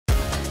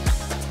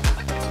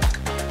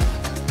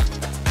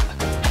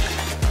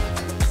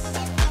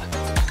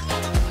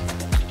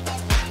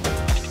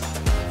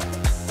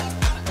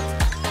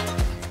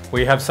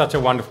We have such a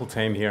wonderful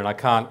team here, and I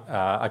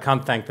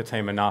can't thank the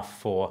team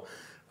enough for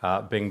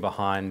being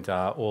behind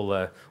all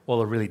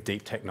the really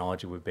deep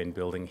technology we've been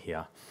building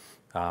here.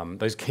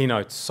 Those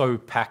keynotes so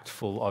packed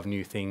full of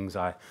new things.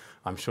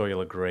 I'm sure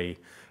you'll agree.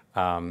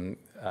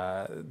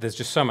 There's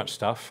just so much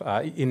stuff.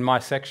 In my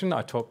section,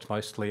 I talked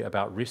mostly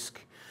about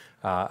risk,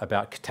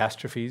 about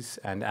catastrophes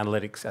and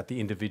analytics at the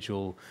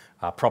individual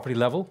property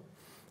level.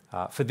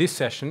 For this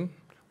session,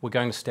 we're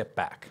going to step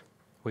back.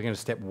 We're going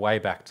to step way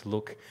back to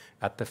look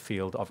at the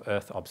field of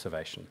Earth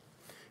observation.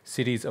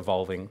 Cities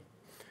evolving,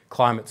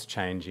 climates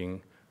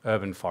changing,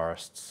 urban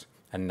forests,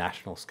 and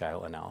national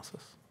scale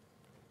analysis.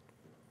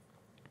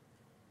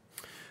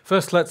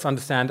 First, let's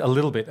understand a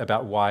little bit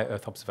about why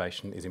Earth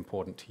observation is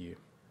important to you.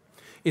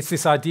 It's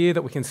this idea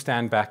that we can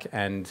stand back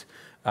and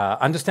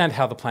understand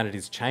how the planet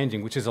is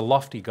changing, which is a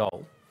lofty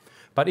goal.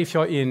 But if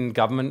you're in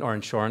government or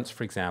insurance,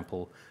 for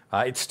example,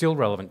 it's still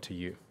relevant to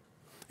you.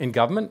 In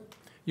government,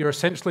 you're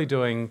essentially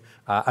doing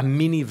a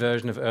mini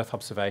version of Earth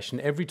observation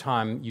every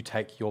time you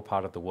take your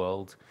part of the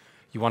world.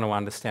 You want to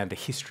understand the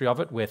history of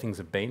it, where things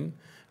have been,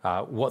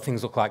 what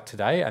things look like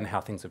today, and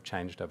how things have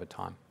changed over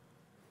time.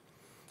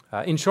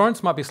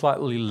 Insurance might be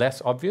slightly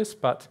less obvious,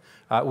 but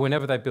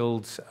whenever they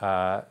build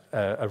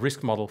a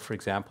risk model, for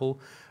example,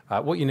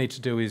 what you need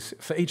to do is,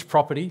 for each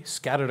property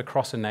scattered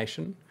across a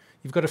nation,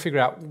 you've got to figure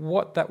out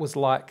what that was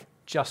like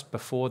just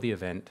before the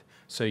event,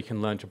 so you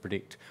can learn to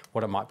predict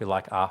what it might be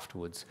like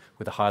afterwards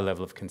with a high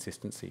level of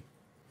consistency.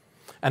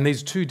 And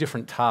these two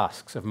different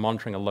tasks of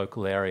monitoring a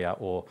local area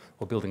or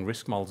building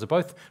risk models are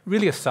both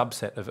really a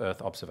subset of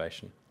Earth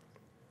observation.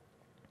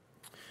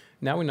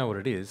 Now we know what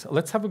it is,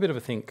 let's have a bit of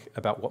a think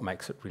about what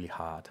makes it really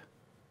hard.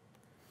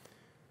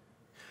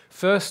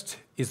 First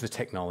is the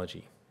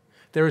technology.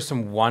 There is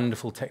some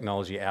wonderful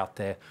technology out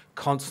there,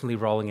 constantly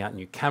rolling out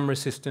new camera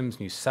systems,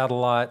 new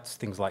satellites,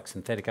 things like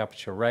synthetic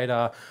aperture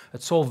radar.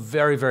 It's all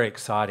very, very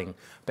exciting.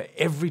 But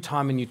every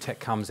time a new tech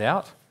comes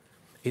out,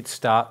 it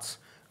starts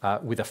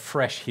with a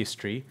fresh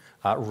history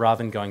rather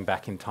than going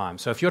back in time.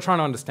 So if you're trying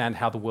to understand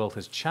how the world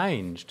has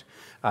changed,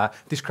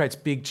 this creates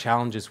big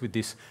challenges with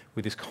this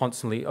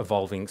constantly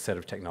evolving set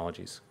of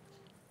technologies.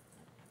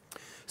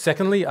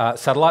 Secondly,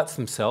 satellites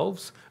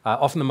themselves,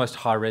 often the most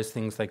high-res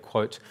things they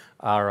quote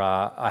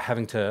are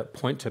having to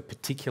point to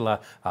particular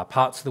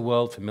parts of the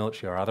world for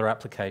military or other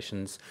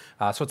applications.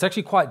 So it's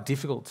actually quite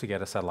difficult to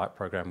get a satellite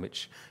program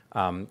which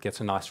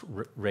gets a nice,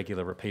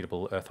 regular,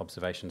 repeatable Earth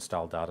observation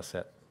style data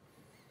set.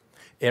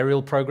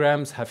 Aerial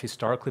programs have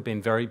historically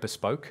been very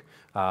bespoke.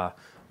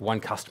 One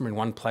customer in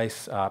one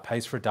place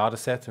pays for a data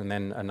set and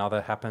then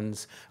another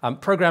happens.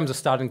 Programs are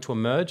starting to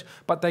emerge,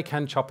 but they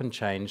can chop and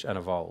change and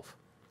evolve.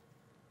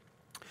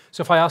 So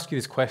if I ask you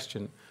this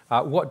question,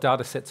 what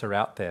data sets are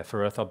out there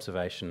for Earth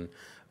observation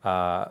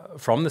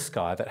from the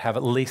sky that have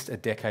at least a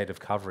decade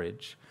of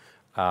coverage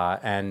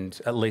and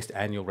at least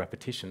annual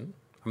repetition?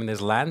 I mean,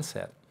 there's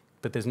Landsat,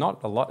 but there's not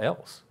a lot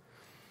else.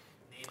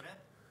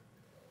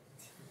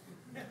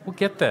 We'll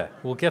get there.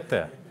 We'll get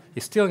there.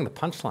 You're stealing the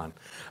punchline.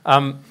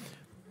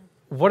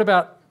 What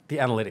about the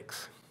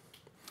analytics?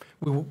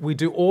 We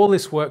do all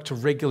this work to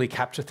regularly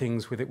capture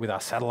things with our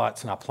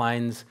satellites and our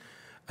planes,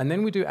 and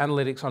then we do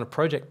analytics on a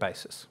project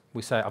basis.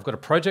 We say, I've got a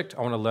project,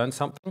 I want to learn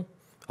something.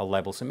 I'll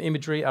label some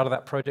imagery out of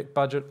that project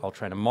budget. I'll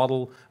train a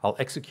model. I'll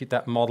execute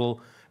that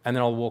model, and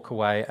then I'll walk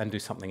away and do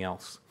something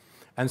else.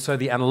 And so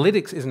the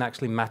analytics isn't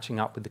actually matching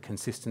up with the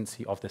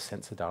consistency of the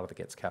sensor data that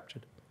gets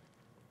captured.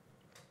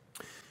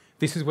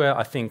 This is where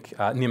I think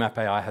Nearmap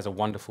AI has a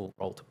wonderful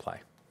role to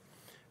play.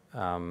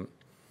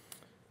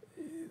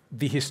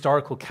 The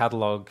historical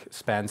catalogue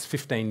spans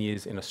 15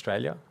 years in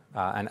Australia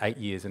and 8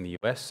 years in the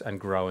US and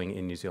growing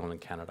in New Zealand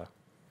and Canada.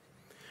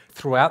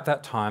 Throughout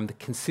that time, the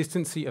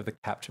consistency of the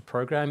capture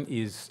program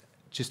is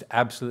just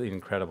absolutely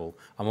incredible.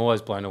 I'm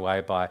always blown away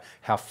by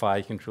how far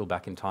you can drill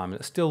back in time. And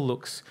it still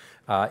looks,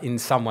 in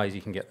some ways,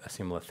 you can get a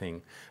similar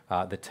thing.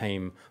 The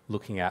team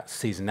looking at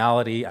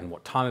seasonality and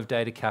what time of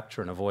day to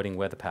capture and avoiding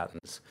weather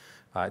patterns.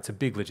 It's a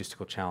big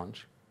logistical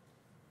challenge.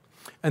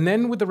 And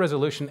then with the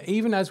resolution,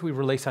 even as we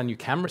release our new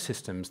camera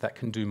systems that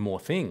can do more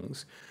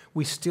things,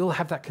 we still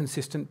have that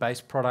consistent base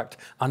product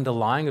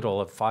underlying it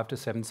all of 5 to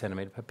 7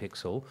 centimetre per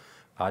pixel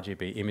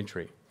RGB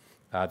imagery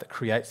that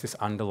creates this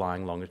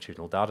underlying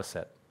longitudinal data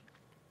set.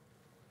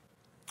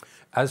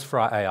 As for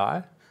our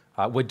AI,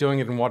 we're doing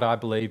it in what I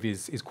believe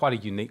is quite a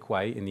unique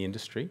way in the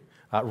industry.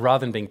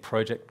 Rather than being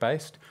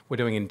project-based, we're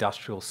doing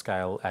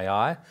industrial-scale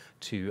AI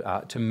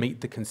to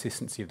meet the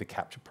consistency of the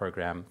capture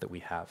program that we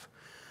have.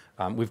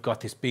 We've got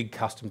this big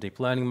custom deep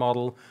learning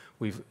model.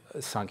 We've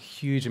sunk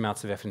huge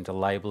amounts of effort into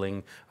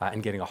labeling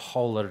and getting a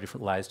whole lot of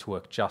different layers to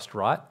work just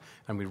right,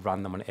 and we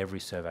run them on every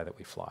survey that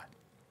we fly.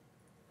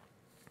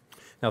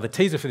 Now, the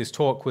teaser for this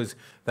talk was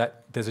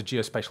that there's a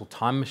geospatial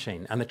time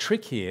machine, and the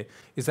trick here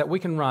is that we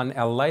can run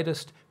our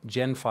latest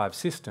Gen 5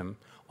 system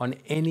on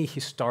any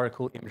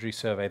historical imagery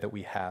survey that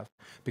we have,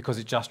 because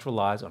it just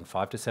relies on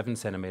 5 to 7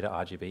 centimetre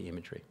RGB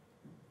imagery.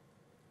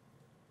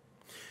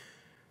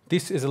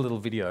 This is a little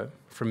video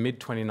from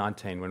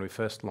mid-2019 when we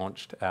first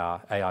launched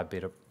our AI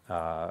beta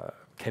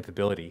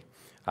capability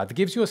that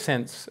gives you a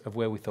sense of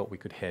where we thought we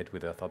could head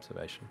with Earth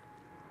observation.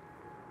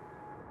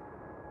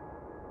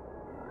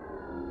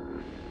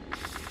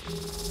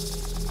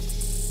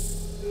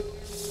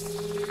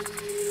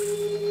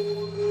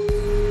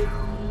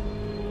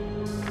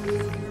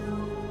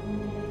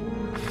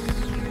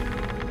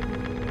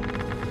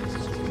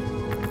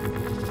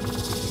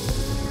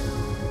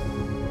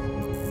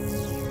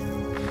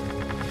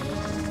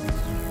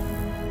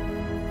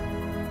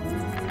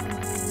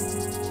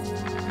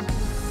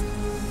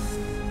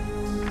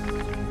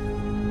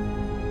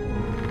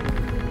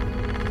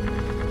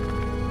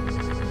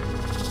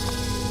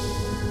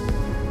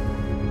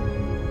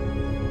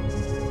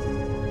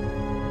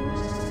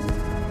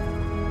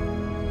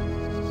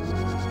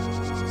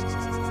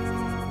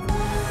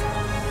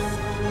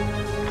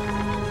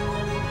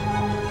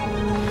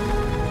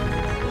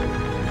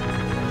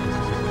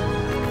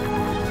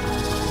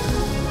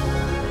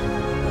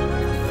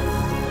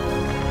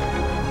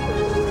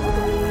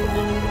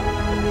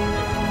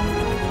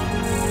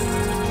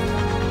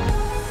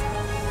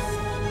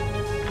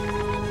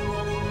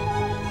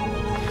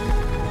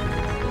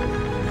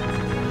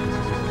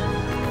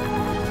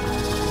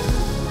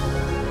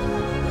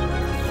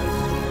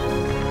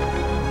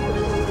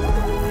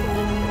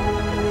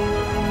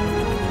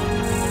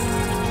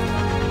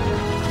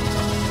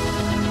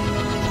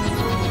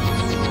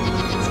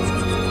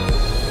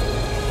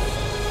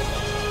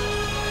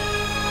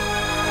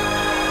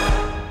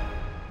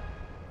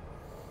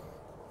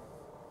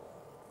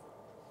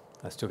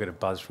 I still get a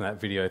buzz from that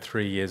video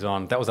 3 years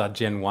on. That was our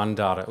Gen 1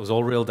 data. It was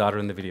all real data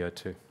in the video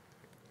too.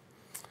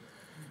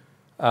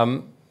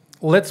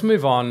 Let's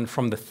move on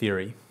from the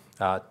theory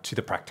to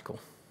the practical.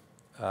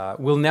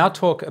 We'll now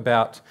talk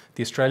about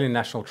the Australian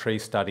National Tree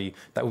Study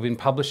that we've been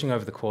publishing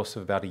over the course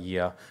of about a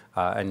year,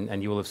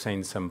 and you will have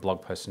seen some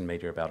blog posts and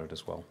media about it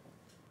as well.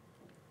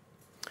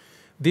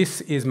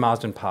 This is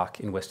Marsden Park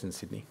in Western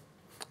Sydney.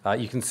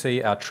 You can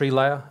see our tree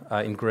layer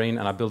in green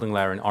and our building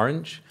layer in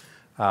orange.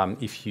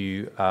 If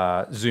you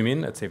zoom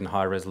in, it's even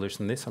higher resolution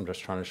than this. I'm just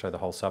trying to show the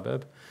whole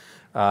suburb.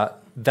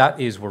 That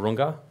is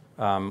Wahroonga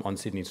on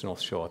Sydney's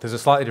North Shore. There's a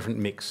slightly different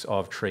mix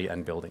of tree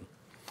and building.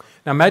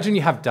 Now imagine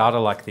you have data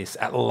like this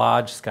at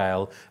large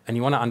scale and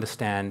you want to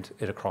understand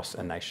it across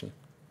a nation.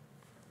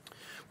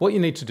 What you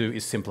need to do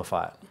is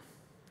simplify it.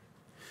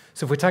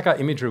 So if we take our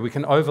imagery, we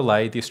can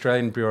overlay the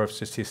Australian Bureau of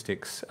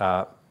Statistics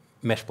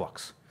mesh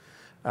blocks.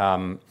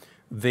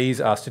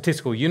 These are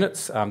statistical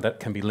units that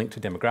can be linked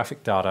to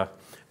demographic data,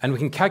 and we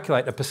can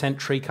calculate a %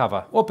 tree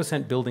cover or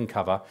 % building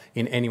cover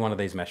in any one of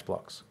these mesh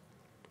blocks.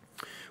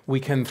 We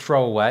can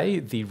throw away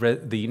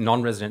the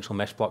non-residential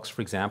mesh blocks,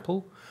 for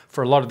example.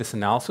 For a lot of this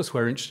analysis,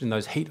 we're interested in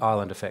those heat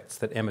island effects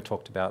that Emma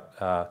talked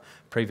about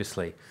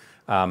previously,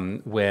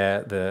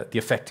 where the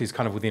effect is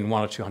kind of within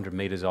 100 or 200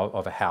 metres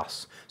of a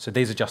house. So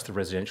these are just the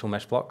residential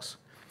mesh blocks.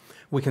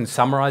 We can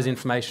summarise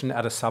information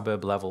at a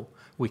suburb level.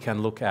 We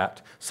can look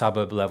at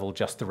suburb level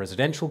just the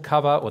residential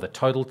cover or the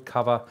total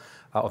cover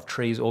of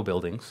trees or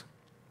buildings.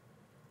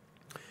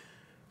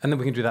 And then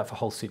we can do that for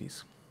whole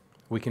cities.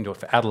 We can do it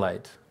for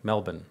Adelaide,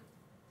 Melbourne,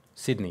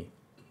 Sydney,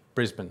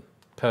 Brisbane,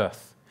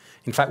 Perth.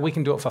 In fact, we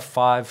can do it for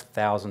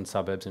 5,000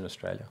 suburbs in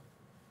Australia.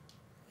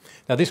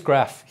 Now, this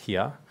graph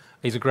here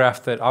is a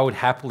graph that I would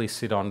happily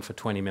sit on for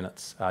 20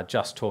 minutes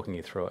just talking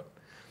you through it.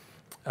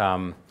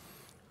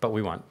 But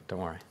we won't, don't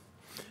worry.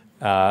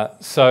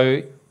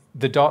 So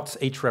the dots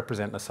each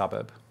represent a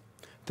suburb.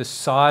 The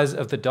size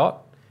of the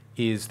dot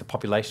is the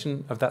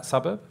population of that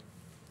suburb.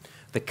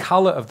 The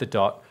colour of the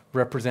dot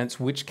represents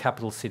which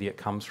capital city it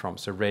comes from.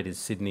 So red is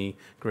Sydney,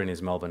 green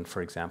is Melbourne,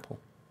 for example.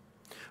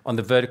 On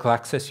the vertical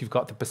axis, you've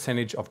got the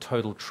percentage of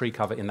total tree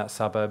cover in that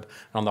suburb.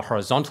 And on the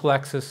horizontal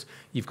axis,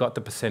 you've got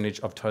the percentage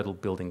of total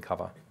building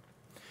cover.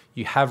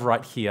 You have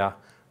right here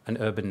an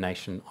urban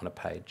nation on a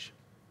page.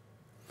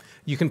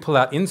 You can pull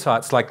out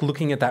insights like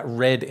looking at that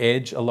red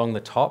edge along the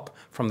top,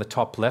 from the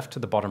top left to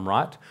the bottom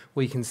right,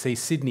 where you can see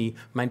Sydney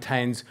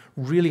maintains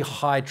really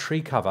high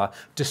tree cover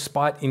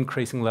despite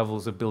increasing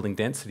levels of building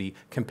density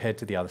compared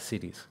to the other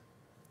cities.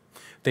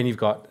 Then you've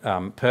got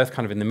Perth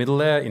kind of in the middle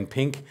there in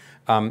pink.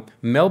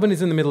 Melbourne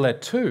is in the middle there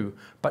too,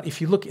 but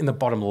if you look in the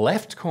bottom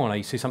left corner,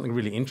 you see something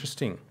really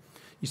interesting.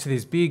 You see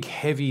these big,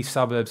 heavy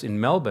suburbs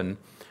in Melbourne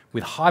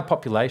with high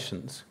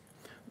populations,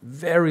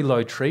 very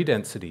low tree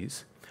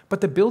densities, but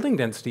the building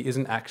density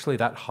isn't actually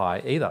that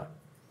high either.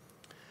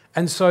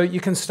 And so you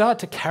can start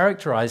to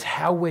characterise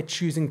how we're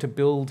choosing to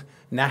build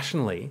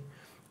nationally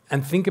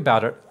and think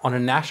about it on a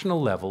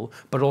national level,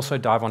 but also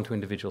dive onto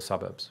individual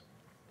suburbs.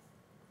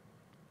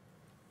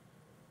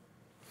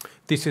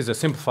 This is a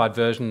simplified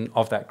version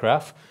of that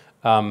graph.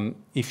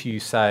 If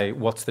you say,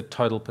 what's the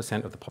total %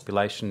 of the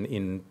population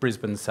in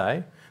Brisbane,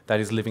 say, that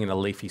is living in a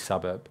leafy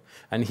suburb.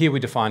 And here we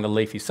define a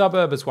leafy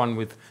suburb as one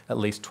with at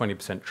least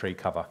 20% tree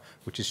cover,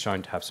 which is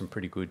shown to have some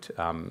pretty good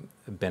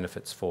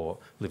benefits for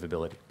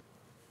livability.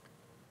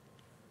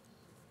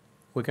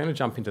 We're going to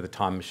jump into the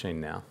time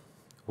machine now.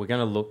 We're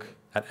going to look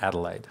at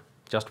Adelaide,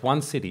 just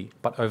one city,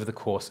 but over the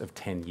course of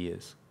 10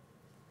 years.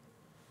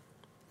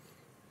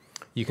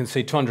 You can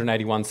see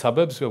 281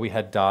 suburbs where we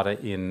had data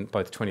in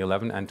both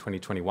 2011 and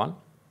 2021.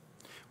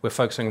 We're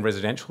focusing on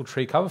residential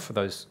tree cover for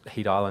those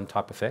heat island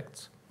type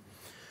effects.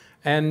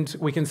 And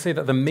we can see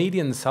that the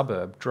median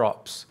suburb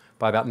drops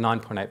by about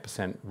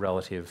 9.8%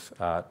 relative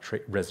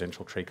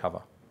residential tree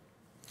cover.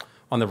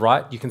 On the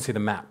right, you can see the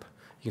map.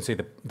 You can see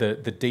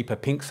the deeper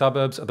pink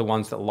suburbs are the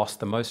ones that lost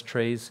the most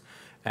trees,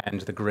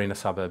 and the greener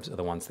suburbs are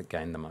the ones that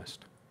gained the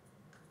most.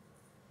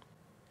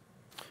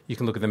 You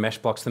can look at the mesh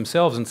blocks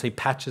themselves and see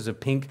patches of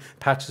pink,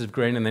 patches of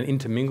green, and then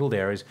intermingled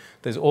areas.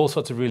 There's all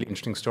sorts of really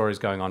interesting stories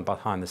going on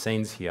behind the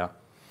scenes here.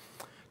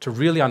 To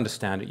really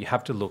understand it, you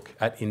have to look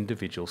at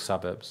individual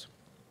suburbs.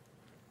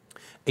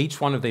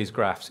 Each one of these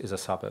graphs is a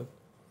suburb.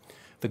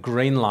 The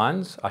green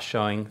lines are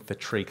showing the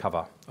tree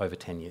cover over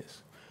 10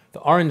 years.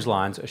 The orange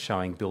lines are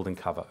showing building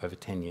cover over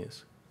 10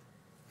 years.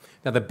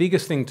 Now, the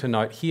biggest thing to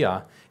note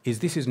here is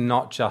this is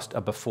not just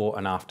a before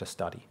and after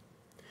study.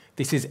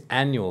 This is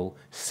annual,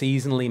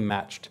 seasonally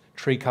matched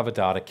tree cover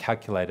data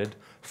calculated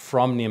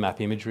from Nearmap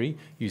imagery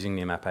using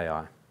Nearmap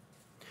AI.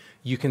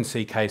 You can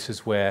see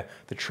cases where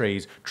the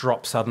trees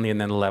drop suddenly and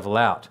then level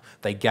out.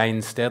 They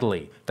gain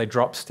steadily, they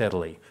drop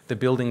steadily, the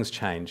buildings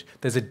change.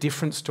 There's a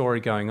different story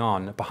going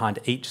on behind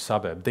each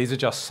suburb. These are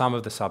just some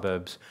of the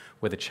suburbs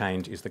where the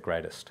change is the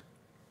greatest.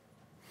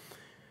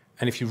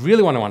 And if you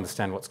really want to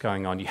understand what's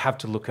going on, you have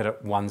to look at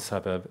it one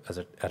suburb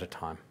at a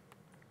time.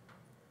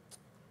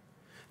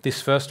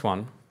 This first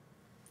one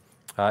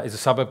is a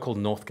suburb called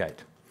Northgate.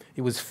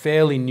 It was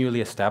fairly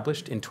newly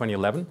established in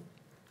 2011.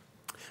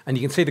 And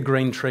you can see the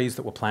green trees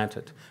that were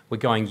planted. We're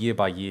going year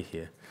by year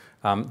here.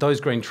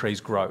 Those green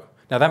trees grow.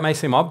 Now, that may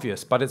seem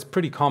obvious, but it's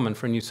pretty common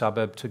for a new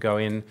suburb to go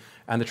in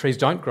and the trees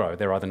don't grow.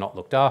 They're either not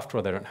looked after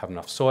or they don't have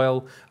enough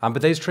soil.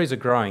 But these trees are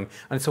growing,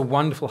 and it's a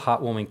wonderful,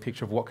 heartwarming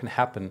picture of what can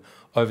happen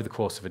over the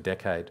course of a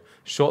decade.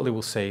 Shortly,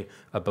 we'll see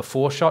a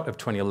before shot of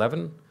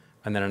 2011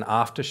 and then an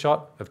after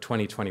shot of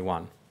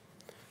 2021.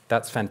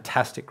 That's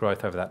fantastic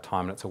growth over that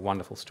time, and it's a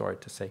wonderful story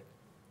to see.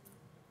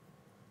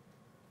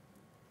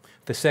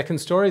 The second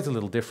story is a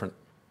little different.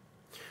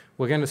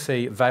 We're going to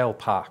see Vale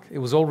Park. It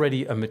was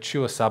already a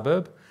mature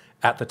suburb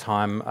at the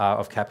time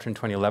of capture in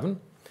 2011.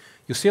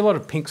 You'll see a lot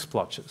of pink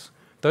splotches.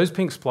 Those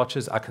pink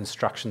splotches are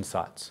construction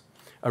sites.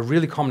 A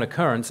really common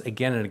occurrence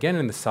again and again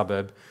in the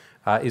suburb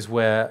is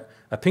where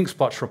a pink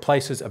splotch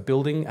replaces a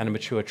building and a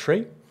mature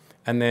tree,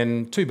 and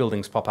then two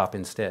buildings pop up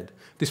instead.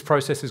 This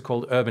process is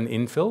called urban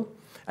infill.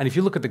 And if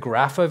you look at the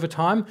graph over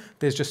time,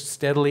 there's just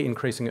steadily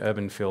increasing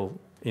urban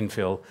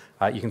infill.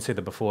 You can see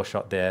the before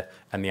shot there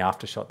and the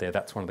after shot there.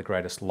 That's one of the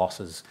greatest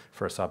losses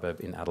for a suburb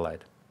in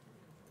Adelaide.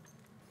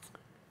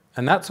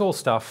 And that's all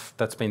stuff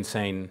that's been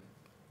seen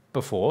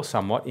before,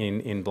 somewhat,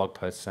 in blog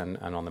posts and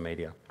on the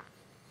media.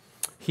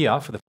 Here,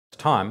 for the first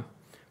time,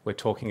 we're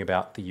talking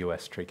about the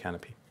US tree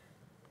canopy.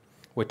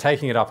 We're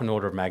taking it up an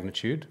order of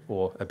magnitude,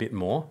 or a bit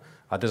more.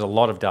 There's a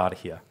lot of data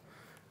here.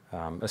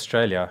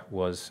 Australia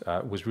was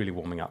really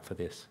warming up for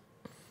this.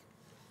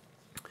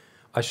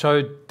 I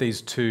showed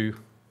these two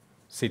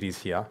cities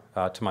here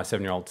to my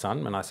 7-year-old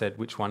son, and I said,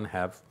 which one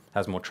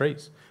has more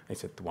trees? And he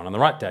said, the one on the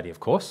right, Daddy, of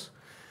course.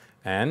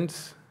 And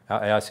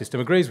our AI system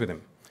agrees with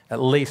him,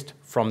 at least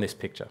from this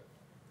picture.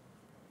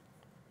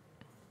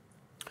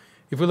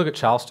 If we look at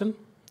Charleston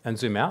and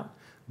zoom out,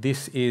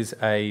 this is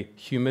a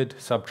humid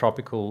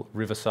subtropical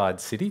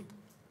riverside city.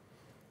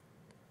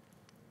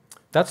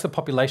 That's the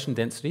population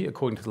density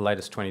according to the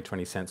latest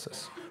 2020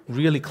 census,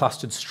 really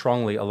clustered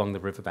strongly along the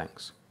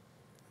riverbanks.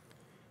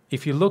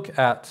 If you look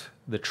at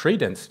the tree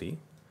density,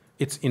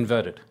 it's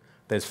inverted.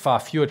 There's far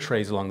fewer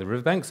trees along the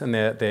riverbanks, and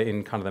they're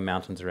in kind of the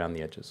mountains around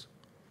the edges.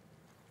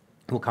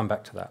 We'll come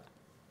back to that.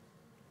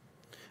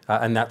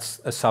 And that's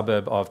a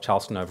suburb of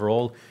Charleston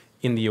overall.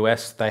 In the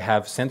US, they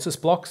have census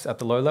blocks at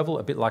the low level,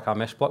 a bit like our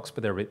mesh blocks,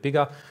 but they're a bit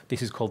bigger.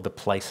 This is called the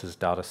places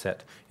data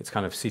set. It's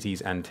kind of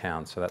cities and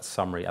towns, so that's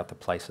summary at the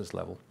places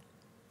level.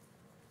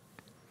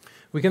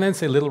 We can then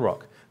see Little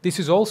Rock. This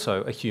is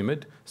also a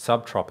humid,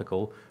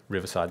 subtropical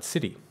riverside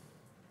city.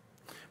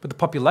 But the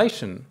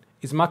population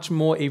is much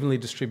more evenly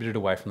distributed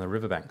away from the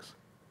riverbanks.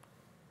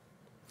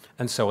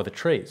 And so are the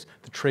trees.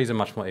 The trees are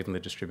much more evenly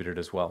distributed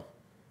as well.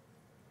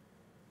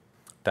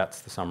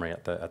 That's the summary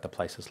at the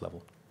places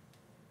level.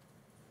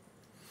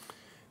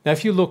 Now,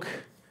 if you look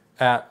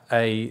at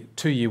a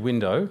 2-year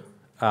window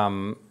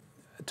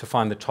to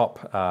find the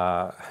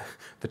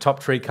top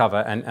tree cover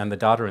and the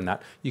data in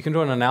that, you can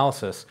do an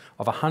analysis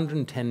of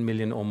 110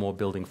 million or more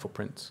building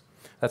footprints.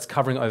 That's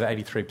covering over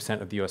 83%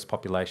 of the US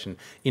population.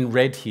 In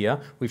red here,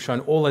 we've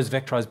shown all those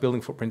vectorized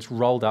building footprints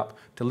rolled up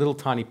to little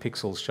tiny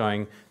pixels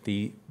showing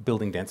the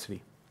building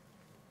density.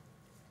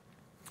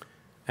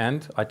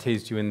 And I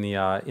teased you in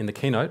the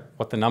keynote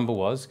what the number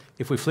was.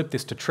 If we flip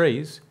this to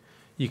trees,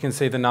 you can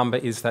see the number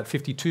is that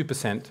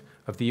 52%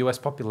 of the US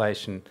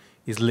population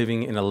is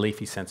living in a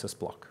leafy census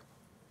block.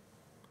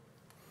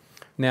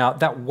 Now,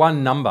 that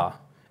one number,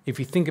 if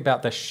you think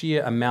about the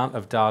sheer amount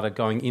of data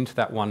going into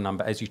that one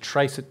number, as you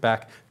trace it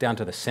back down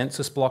to the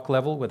census block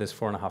level, where there's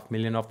 4.5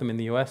 million of them in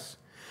the US,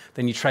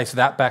 Then you trace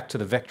that back to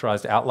the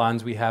vectorized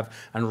outlines we have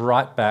and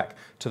right back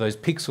to those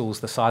pixels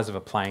the size of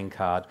a playing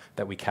card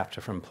that we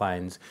capture from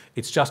planes.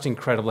 It's just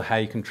incredible how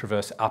you can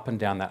traverse up and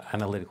down that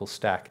analytical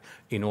stack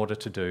in order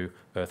to do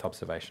Earth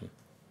observation.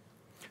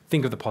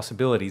 Think of the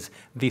possibilities.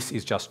 This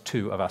is just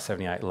 2 of our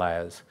 78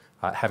 layers,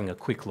 having a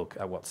quick look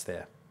at what's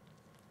there.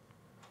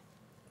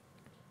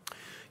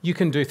 You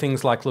can do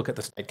things like look at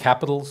the state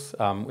capitals.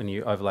 When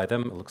you overlay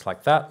them, it looks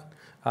like that.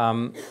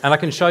 And I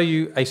can show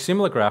you a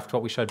similar graph to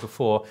what we showed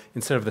before.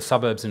 Instead of the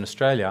suburbs in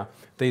Australia,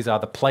 these are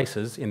the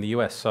places in the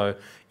US. So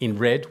in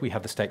red, we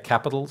have the state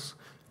capitals.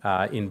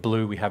 In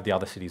blue, we have the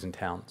other cities and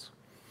towns.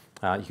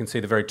 You can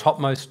see the very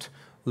topmost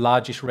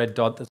largish red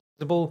dot that's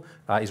visible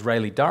is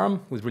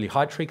Raleigh-Durham with really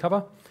high tree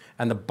cover.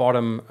 And the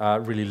bottom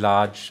really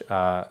large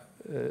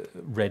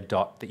red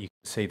dot that you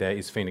can see there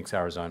is Phoenix,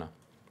 Arizona.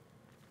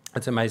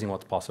 It's amazing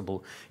what's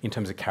possible in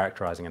terms of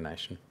characterising a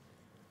nation.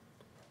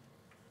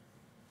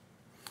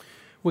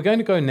 We're going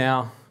to go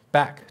now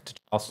back to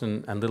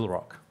Charleston and Little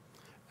Rock.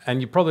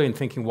 And you're probably been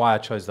thinking why I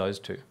chose those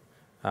two.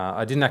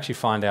 I didn't actually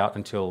find out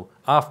until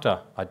after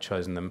I'd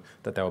chosen them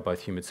that they were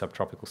both humid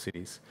subtropical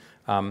cities.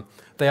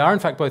 They are in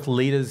fact both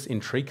leaders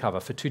in tree cover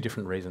for 2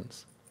 different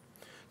reasons.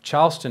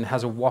 Charleston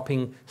has a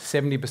whopping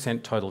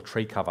 70% total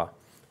tree cover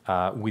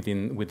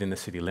within the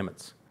city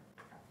limits.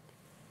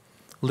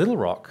 Little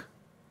Rock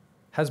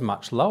has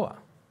much lower,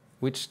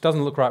 which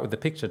doesn't look right with the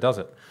picture, does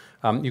it?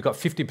 You've got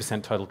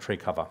 50% total tree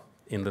cover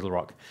in Little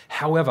Rock.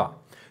 However,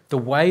 the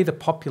way the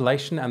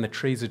population and the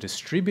trees are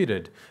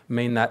distributed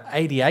mean that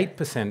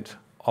 88%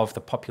 of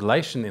the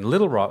population in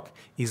Little Rock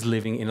is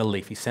living in a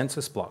leafy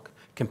census block,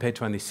 compared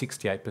to only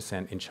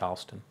 68% in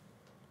Charleston.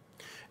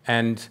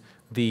 And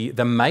the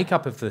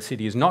makeup of the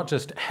city is not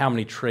just how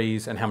many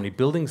trees and how many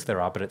buildings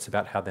there are, but it's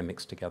about how they're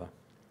mixed together.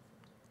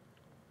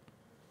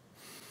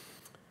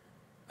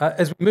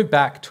 As we move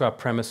back to our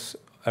premise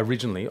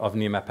originally of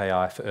Nearmap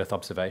AI for Earth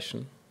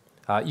observation,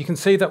 you can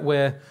see that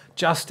we're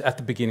just at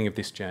the beginning of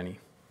this journey.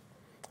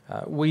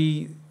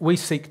 We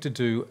seek to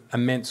do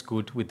immense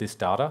good with this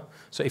data.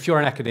 So if you're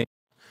an academic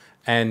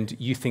and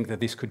you think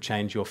that this could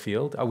change your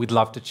field, we'd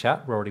love to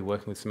chat. We're already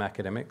working with some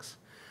academics.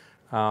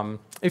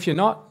 If you're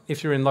not,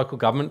 if you're in local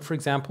government, for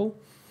example,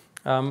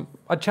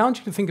 I'd challenge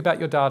you to think about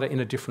your data in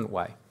a different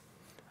way.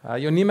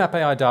 Your Nearmap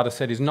AI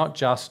dataset is not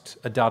just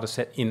a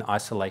dataset in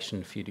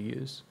isolation for you to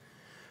use.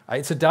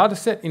 It's a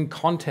dataset in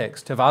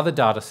context of other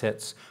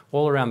datasets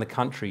all around the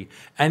country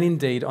and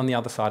indeed on the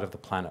other side of the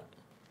planet.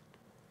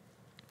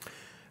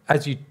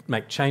 As you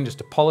make changes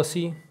to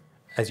policy,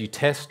 as you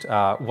test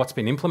what's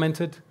been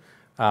implemented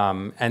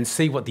and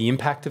see what the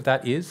impact of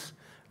that is,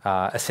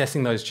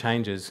 assessing those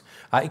changes,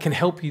 it can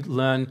help you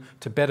learn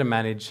to better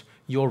manage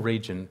your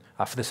region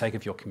for the sake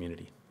of your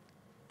community.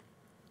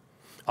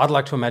 I'd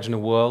like to imagine a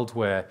world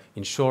where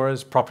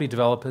insurers, property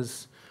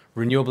developers,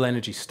 renewable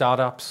energy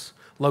startups,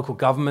 local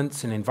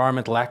governments and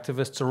environmental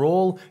activists are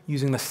all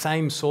using the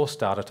same source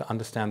data to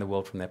understand the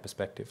world from their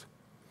perspective.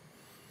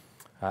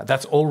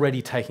 That's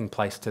already taking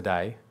place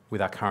today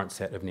with our current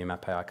set of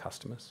Nearmap AI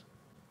customers.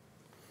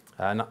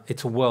 And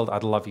it's a world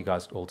I'd love you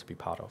guys all to be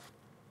part of.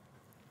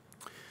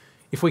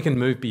 If we can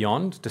move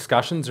beyond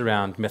discussions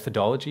around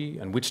methodology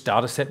and which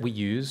data set we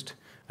used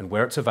and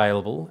where it's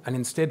available, and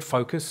instead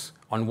focus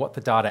on what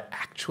the data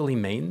actually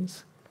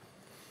means,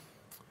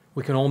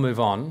 we can all move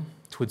on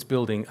towards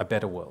building a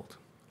better world,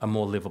 a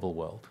more livable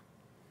world.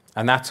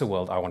 And that's a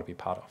world I want to be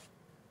part of.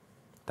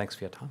 Thanks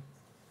for your time.